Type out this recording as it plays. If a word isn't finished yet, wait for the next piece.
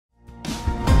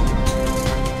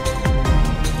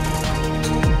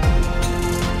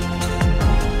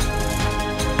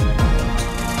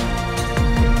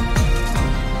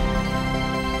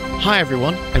Hi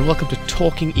everyone, and welcome to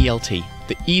Talking ELT,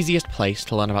 the easiest place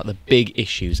to learn about the big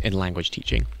issues in language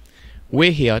teaching.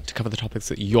 We're here to cover the topics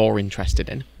that you're interested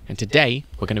in, and today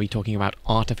we're going to be talking about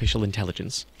artificial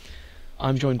intelligence.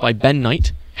 I'm joined by Ben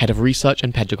Knight, Head of Research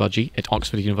and Pedagogy at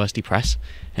Oxford University Press,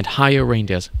 and Hayo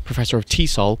Reindeers, Professor of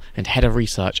TESOL and Head of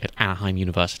Research at Anaheim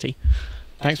University.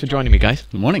 Thanks for joining me, guys.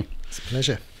 Good morning. It's a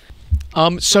pleasure.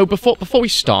 So before we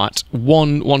start,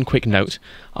 one quick note.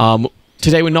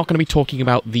 Today we're not going to be talking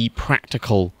about the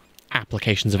practical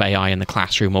applications of AI in the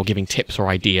classroom or giving tips or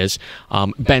ideas.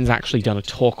 Ben's actually done a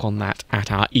talk on that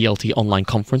at our ELT online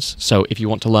conference, so if you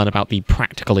want to learn about the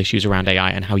practical issues around AI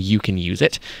and how you can use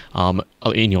it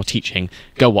in your teaching,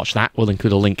 go watch that. We'll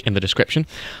include a link in the description.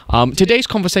 Today's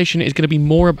conversation is going to be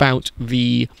more about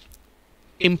the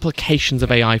implications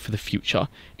of AI for the future.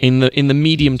 In the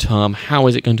medium term, how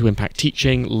is it going to impact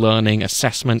teaching, learning,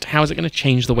 assessment? How is it going to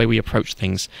change the way we approach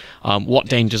things? What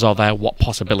dangers are there? What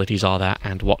possibilities are there?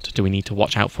 And what do we need to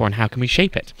watch out for? And how can we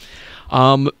shape it?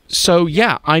 So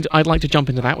yeah, I'd like to jump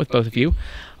into that with both of you,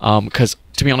 because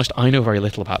to be honest, I know very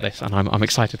little about this, and I'm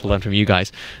excited to learn from you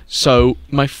guys. So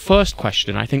my first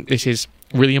question, I think this is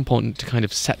really important to kind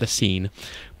of set the scene.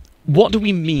 What do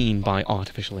we mean by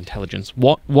artificial intelligence?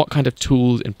 What kind of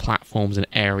tools and platforms and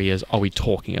areas are we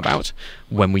talking about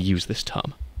when we use this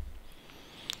term?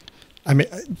 I mean,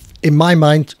 in my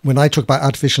mind, when I talk about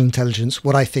artificial intelligence,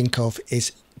 what I think of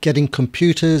is getting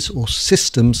computers or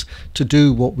systems to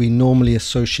do what we normally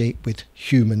associate with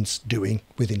humans doing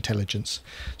with intelligence.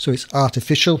 So it's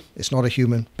artificial, it's not a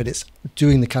human, but it's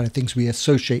doing the kind of things we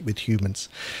associate with humans.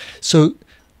 So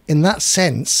in that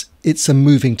sense, it's a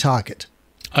moving target.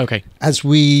 Okay. As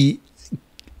we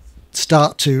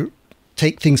start to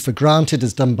take things for granted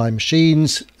as done by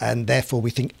machines, and therefore we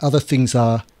think other things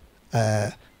are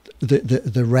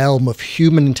the realm of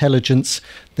human intelligence,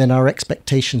 then our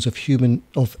expectations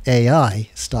of AI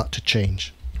start to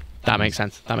change. That makes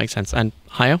sense. And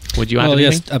Hayo, would you add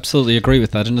anything? Yes, absolutely agree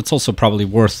with that. And it's also probably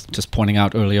worth just pointing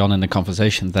out early on in the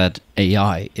conversation that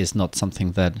AI is not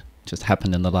something that just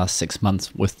happened in the last 6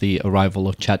 months with the arrival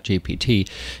of ChatGPT.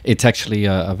 It's actually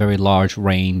a very large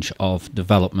range of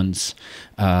developments,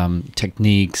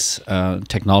 techniques,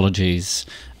 technologies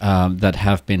that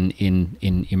have been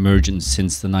in emergence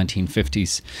since the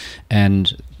 1950s.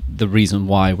 And the reason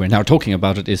why we're now talking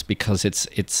about it is because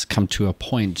it's come to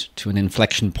an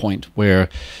inflection point where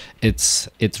it's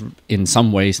in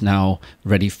some ways now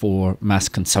ready for mass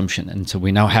consumption. And so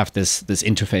we now have this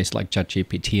interface like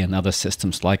ChatGPT and other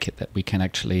systems like it that we can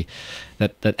actually,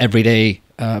 that everyday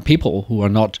people who are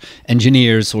not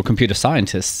engineers or computer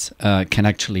scientists can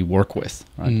actually work with.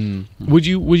 Right? Would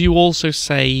you also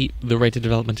say the rate of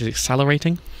development is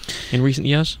accelerating in recent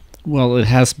years? Well, it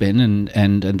has been,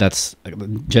 and that's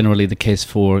generally the case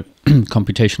for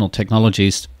computational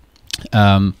technologies.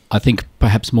 I think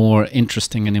perhaps more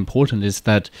interesting and important is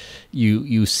that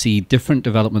you see different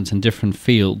developments in different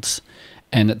fields,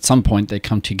 and at some point they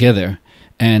come together,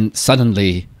 and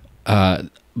suddenly,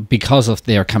 because of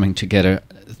their coming together,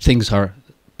 things are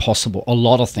possible. A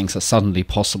lot of things are suddenly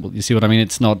possible. You see what I mean?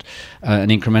 It's not an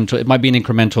incremental. It might be an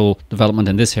incremental development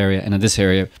in this area and in this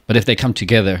area, but if they come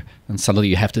together, and suddenly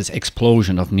you have this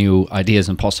explosion of new ideas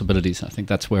and possibilities. I think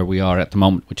that's where we are at the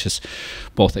moment, which is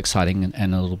both exciting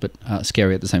and a little bit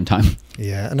scary at the same time.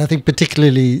 Yeah, and I think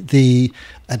particularly the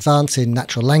advance in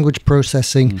natural language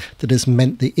processing that has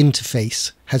meant the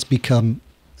interface has become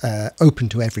open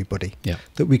to everybody. Yeah.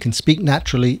 That we can speak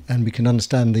naturally and we can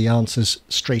understand the answers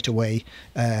straight away,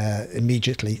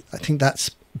 immediately. I think that's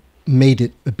made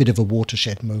it a bit of a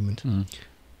watershed moment.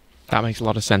 That makes a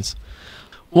lot of sense.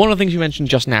 One of the things you mentioned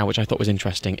just now, which I thought was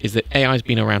interesting, is that AI has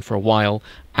been around for a while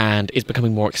and is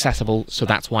becoming more accessible, so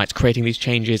that's why it's creating these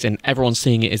changes and everyone's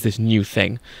seeing it as this new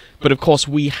thing. But of course,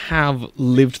 we have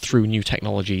lived through new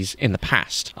technologies in the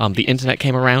past. The internet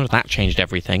came around, that changed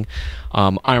everything.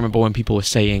 I remember when people were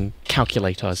saying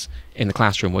calculators in the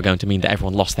classroom were going to mean that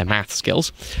everyone lost their math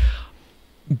skills.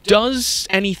 Does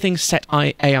anything set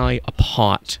AI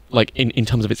apart, like in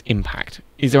terms of its impact?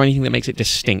 Is there anything that makes it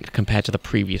distinct compared to the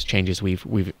previous changes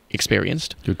we've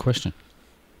experienced? Good question.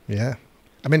 Yeah.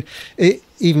 I mean,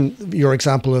 even your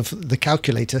example of the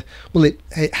calculator, well, it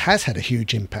has had a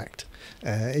huge impact.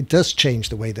 It does change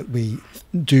the way that we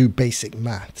do basic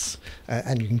maths,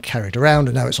 and you can carry it around,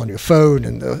 and now it's on your phone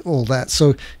and all that.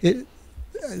 So it,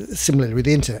 similarly with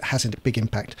the internet, has a big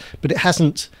impact, but it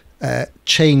hasn't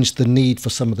changed the need for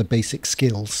some of the basic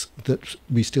skills that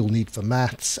we still need for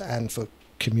maths and for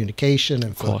communication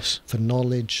and for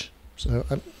knowledge. So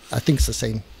I think it's the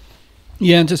same.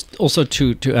 Yeah, and just also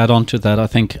to add on to that, I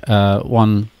think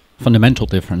one fundamental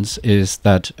difference is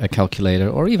that a calculator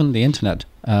or even the internet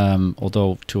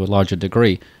although to a larger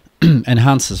degree,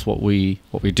 enhances what we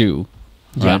do.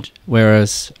 Yeah. Right.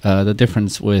 Whereas the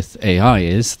difference with AI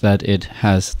is that it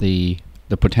has the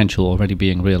potential already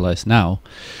being realized now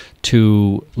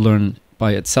to learn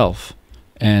by itself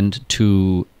and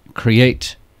to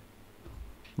create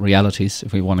realities,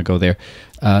 if we want to go there,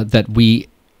 that we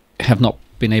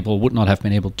would not have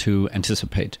been able to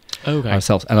anticipate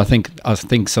ourselves. And I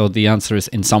think so. The answer is,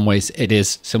 in some ways, it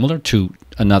is similar to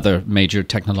another major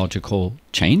technological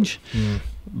change.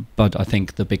 But I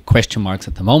think the big question marks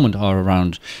at the moment are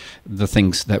around the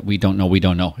things that we don't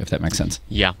know, if that makes sense.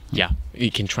 Yeah.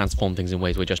 It can transform things in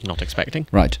ways we're just not expecting.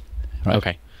 Right.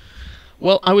 Okay.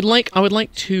 Well, I would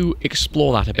like to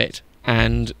explore that a bit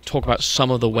and talk about some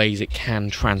of the ways it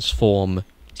can transform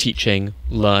teaching,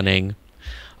 learning.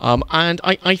 And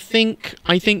I think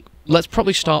let's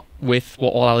probably start with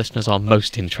what all our listeners are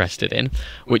most interested in,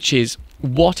 which is,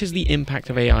 what is the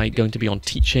impact of AI going to be on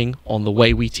teaching, on the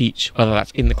way we teach, whether that's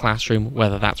in the classroom,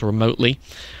 whether that's remotely?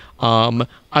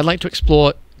 I'd like to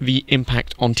explore the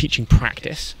impact on teaching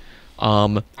practice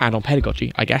and on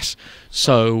pedagogy, I guess.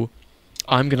 So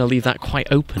I'm going to leave that quite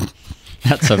open.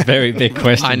 That's a very big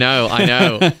question. I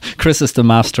know. Chris is the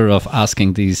master of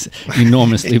asking these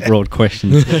enormously broad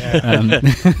questions.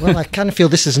 Well, I kind of feel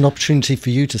this is an opportunity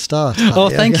for you to start.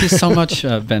 Thank you so much,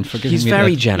 Ben, for giving me that.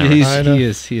 He's very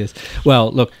generous. He is.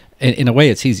 Well, look, in a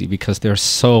way it's easy because there are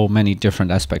so many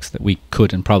different aspects that we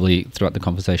could, and probably throughout the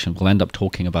conversation we'll end up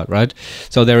talking about, right?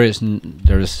 So there is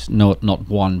not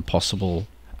one possible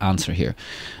answer here,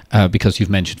 because you've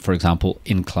mentioned, for example,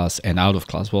 in class and out of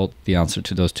class. Well, the answer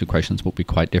to those two questions will be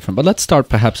quite different. But let's start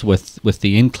perhaps with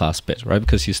the in-class bit, right?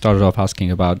 Because you started off asking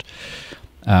about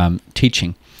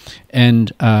teaching,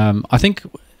 and I think,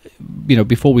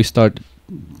 before we start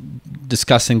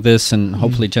discussing this and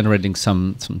hopefully generating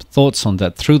some thoughts on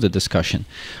that through the discussion,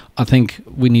 I think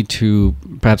we need to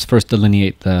perhaps first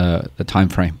delineate the time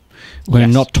frame. We're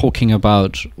not talking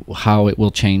about how it will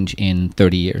change in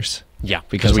 30 years. Yeah,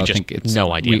 because we just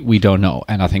no idea. We don't know,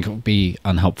 and I think it would be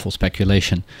unhelpful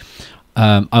speculation.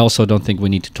 I also don't think we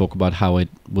need to talk about how it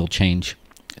will change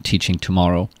teaching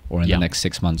tomorrow or in the next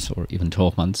 6 months or even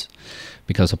 12 months,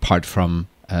 because apart from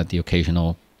the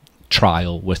occasional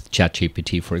trial with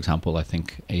ChatGPT, for example, I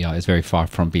think AI is very far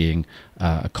from being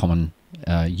a common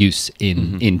use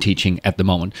in teaching at the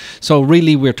moment. So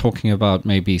really, we're talking about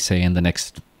maybe, say, in the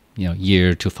next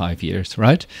year to 5 years,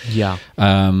 right? Yeah.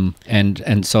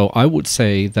 And so I would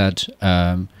say that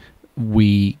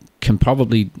we can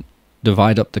probably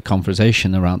divide up the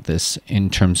conversation around this in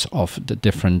terms of the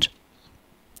different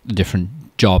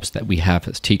jobs that we have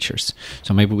as teachers.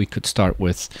 So maybe we could start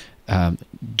with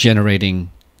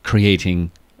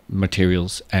creating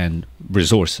materials and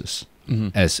resources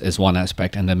as one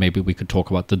aspect, and then maybe we could talk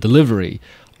about the delivery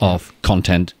of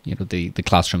content, the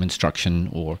classroom instruction,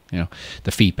 or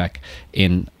the feedback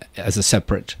as a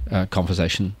separate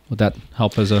conversation. Would that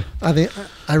help as a?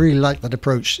 I really like that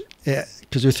approach,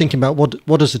 because we're thinking about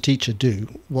what does a teacher do,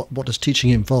 what does teaching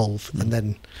involve, and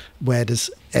then where does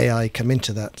AI come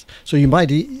into that. So you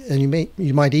might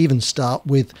even start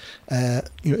with a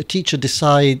teacher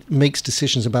makes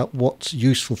decisions about what's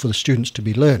useful for the students to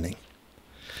be learning.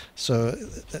 So,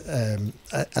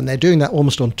 and they're doing that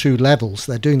almost on two levels.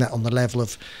 They're doing that on the level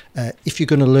of, if you're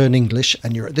going to learn English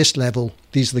and you're at this level,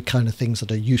 these are the kind of things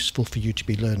that are useful for you to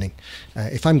be learning.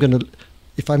 If I'm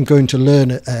going to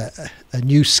learn a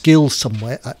new skill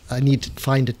somewhere, I need to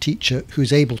find a teacher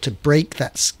who's able to break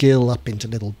that skill up into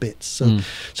little bits.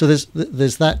 So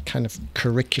there's that kind of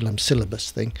curriculum syllabus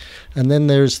thing, and then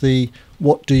there's the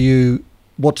what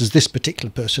does this particular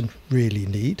person really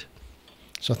need?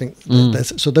 So I think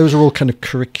those are all kind of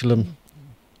curriculum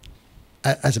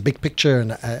as a big picture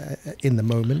and in the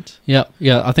moment. Yeah.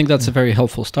 I think that's a very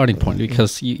helpful starting point,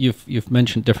 because you've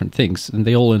mentioned different things, and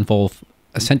they all involve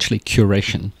essentially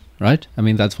curation, right? I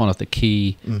mean, that's one of the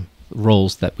key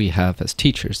roles that we have as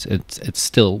teachers. It's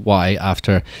still why,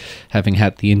 after having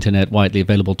had the internet widely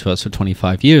available to us for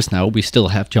 25 years now, we still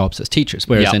have jobs as teachers.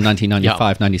 Whereas in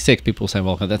 1995, 96, people say,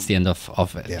 well, that's the end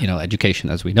of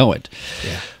education as we know it.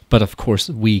 Yeah. But of course,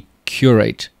 we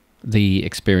curate the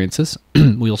experiences.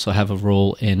 We also have a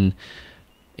role in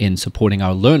supporting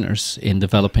our learners in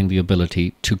developing the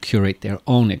ability to curate their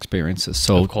own experiences.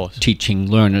 So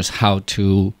teaching learners how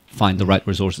to find the right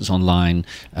resources online,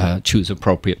 choose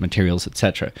appropriate materials,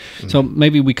 etc. So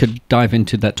maybe we could dive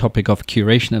into that topic of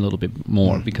curation a little bit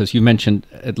more, because you mentioned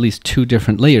at least two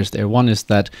different layers there. One is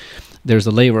that there's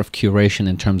a layer of curation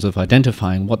in terms of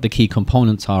identifying what the key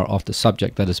components are of the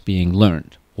subject that is being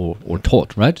learned, or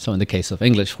taught, right? So in the case of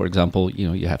English, for example,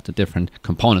 you have the different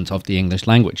components of the English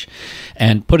language,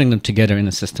 and putting them together in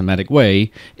a systematic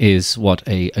way is what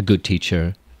a good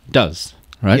teacher does,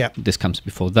 right? Yeah. This comes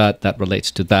before that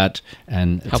relates to that,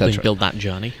 and Helping etc. build that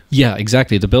journey. Yeah,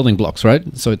 exactly. The building blocks, right?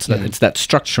 So it's that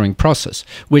structuring process,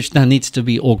 which then needs to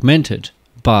be augmented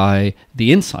by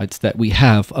the insights that we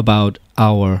have about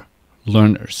our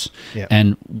learners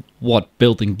and what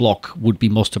building block would be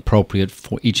most appropriate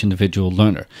for each individual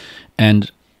learner.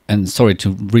 And sorry to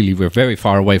really, we're very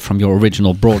far away from your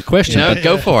original broad question. No, but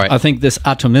go for it. I think this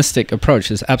atomistic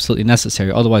approach is absolutely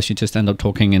necessary. Otherwise, you just end up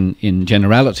talking in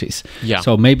generalities. Yeah.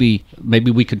 So maybe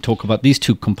we could talk about these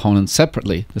two components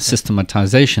separately: the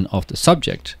systematization of the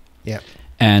subject,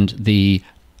 and the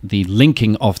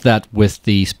linking of that with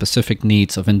the specific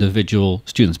needs of individual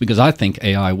students. Because I think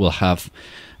AI will have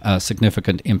a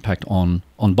significant impact on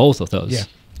both of those.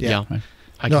 Yeah. Right?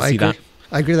 I can see that.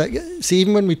 I agree with that. See,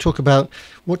 even when we talk about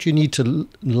what you need to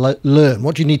learn,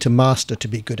 what you need to master to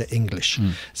be good at English.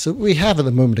 So we have at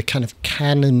the moment a kind of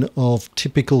canon of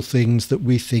typical things that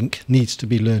we think needs to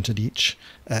be learned at each.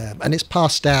 And it's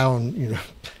passed down,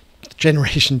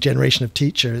 generation of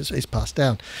teachers is passed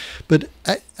down. But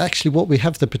actually what we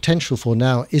have the potential for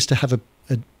now is to have a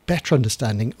better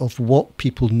understanding of what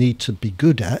people need to be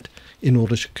good at in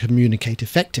order to communicate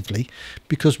effectively,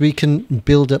 because we can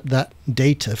build up that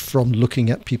data from looking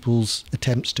at people's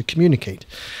attempts to communicate.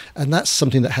 And that's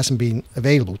something that hasn't been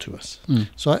available to us.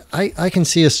 So I can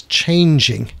see us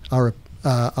changing our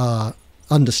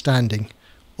understanding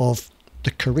of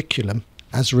the curriculum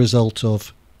as a result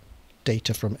of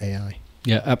data from AI.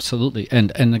 Yeah, absolutely.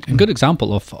 And a good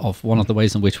example of one of the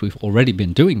ways in which we've already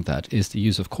been doing that is the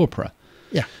use of corpora.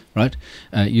 Yeah. Right?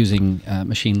 Using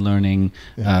machine learning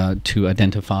to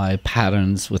identify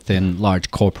patterns within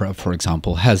large corpora, for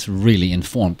example, has really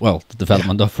informed, the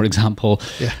development of, for example,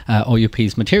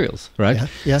 OUP's materials, right?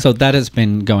 Yeah. So that has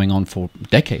been going on for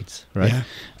decades, right?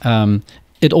 Yeah.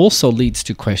 It also leads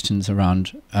to questions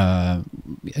around,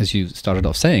 as you started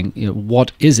off saying,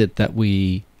 what is it that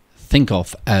we think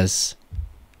of as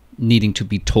needing to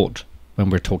be taught when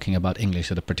we're talking about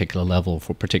English at a particular level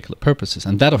for particular purposes.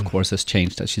 And that, of course, has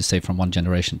changed, as you say, from one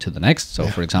generation to the next. So,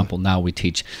 for example, now we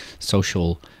teach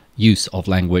social use of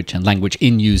language and language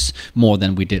in use more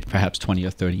than we did perhaps 20 or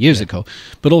 30 years ago.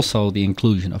 But also the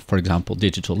inclusion of, for example,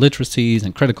 digital literacies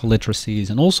and critical literacies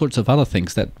and all sorts of other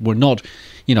things that were not,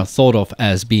 thought of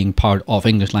as being part of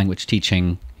English language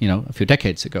teaching, a few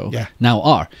decades ago, now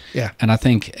are. Yeah. And I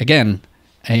think, again,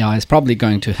 AI is probably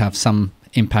going to have some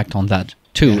impact on that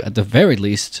too, at the very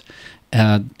least,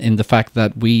 in the fact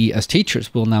that we as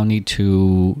teachers will now need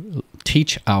to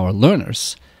teach our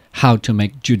learners how to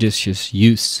make judicious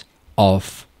use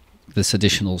of this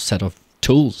additional set of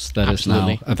tools that is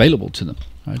now available to them.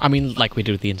 Right? I mean, like we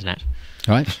do with the internet.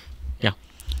 Right. Yeah.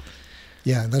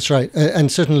 Yeah, that's right.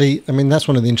 And certainly, I mean, that's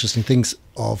one of the interesting things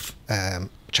of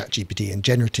ChatGPT and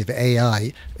generative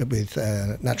AI with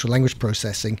natural language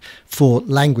processing for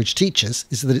language teachers,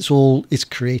 is that it's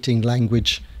creating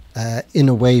language in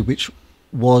a way which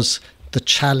was the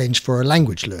challenge for a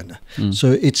language learner.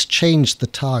 So it's changed the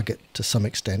target to some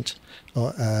extent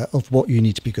of what you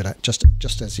need to be good at, just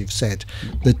as you've said,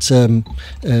 that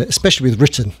especially with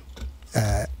written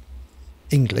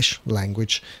English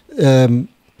language,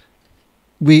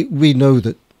 we know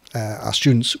that our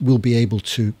students will be able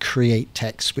to create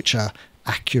texts which are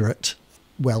accurate,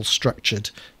 well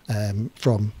structured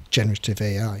from generative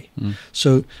AI.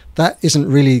 So that isn't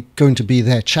really going to be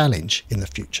their challenge in the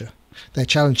future. Their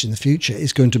challenge in the future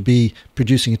is going to be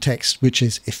producing a text which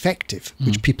is effective,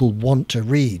 which people want to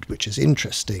read, which is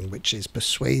interesting, which is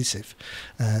persuasive.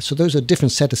 So those are a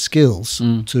different set of skills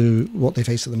to what they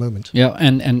face at the moment. Yeah,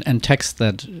 and texts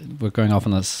that, we're going off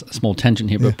on a small tangent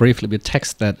here, but briefly, but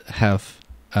texts that have,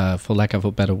 for lack of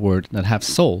a better word, that have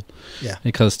soul. Yeah.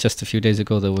 Because just a few days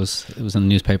ago, it was in the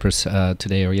newspapers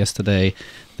today or yesterday,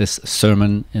 this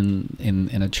sermon in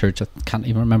a church, I can't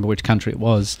even remember which country it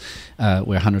was,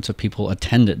 where hundreds of people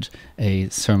attended a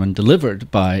sermon delivered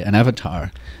by an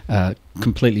avatar,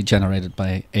 completely generated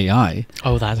by AI.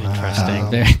 Oh, that's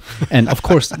interesting. And of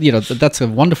course, that's a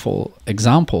wonderful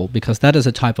example, because that is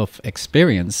a type of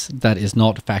experience that is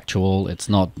not factual, it's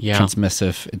not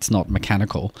transmissive, it's not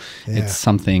mechanical, it's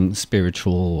something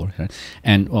spiritual.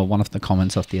 And one of the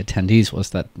comments of the attendees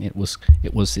was that it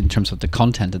was in terms of the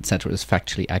content, etc., is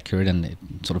factually accurate and it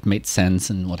sort of made sense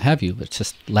and what have you, but it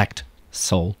just lacked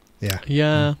soul.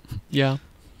 Yeah.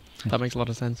 That makes a lot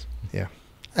of sense. Yeah.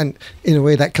 And in a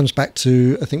way, that comes back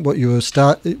to, I think,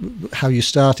 how you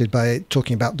started by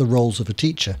talking about the roles of a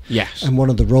teacher. Yes. And one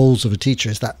of the roles of a teacher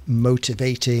is that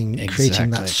motivating,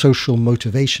 creating that social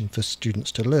motivation for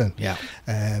students to learn. Yeah.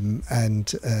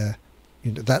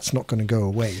 That's not going to go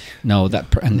away. No,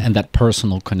 and that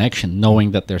personal connection,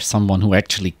 knowing that there's someone who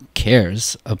actually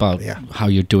cares about how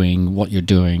you're doing, what you're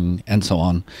doing, and so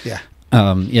on. Yeah.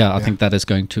 I think that is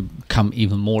going to come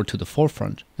even more to the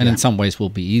forefront, and in some ways will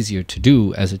be easier to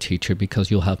do as a teacher because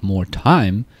you'll have more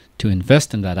time to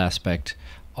invest in that aspect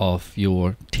of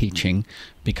your teaching,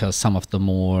 because some of the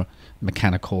more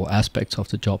mechanical aspects of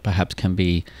the job perhaps can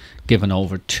be given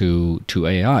over to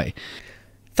AI.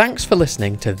 Thanks for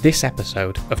listening to this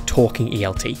episode of Talking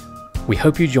ELT. We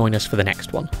hope you join us for the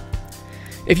next one.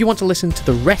 If you want to listen to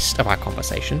the rest of our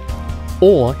conversation,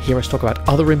 or hear us talk about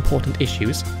other important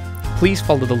issues, please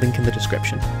follow the link in the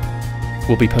description.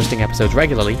 We'll be posting episodes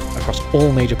regularly across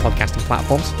all major podcasting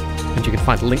platforms, and you can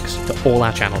find links to all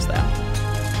our channels there.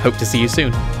 Hope to see you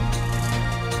soon.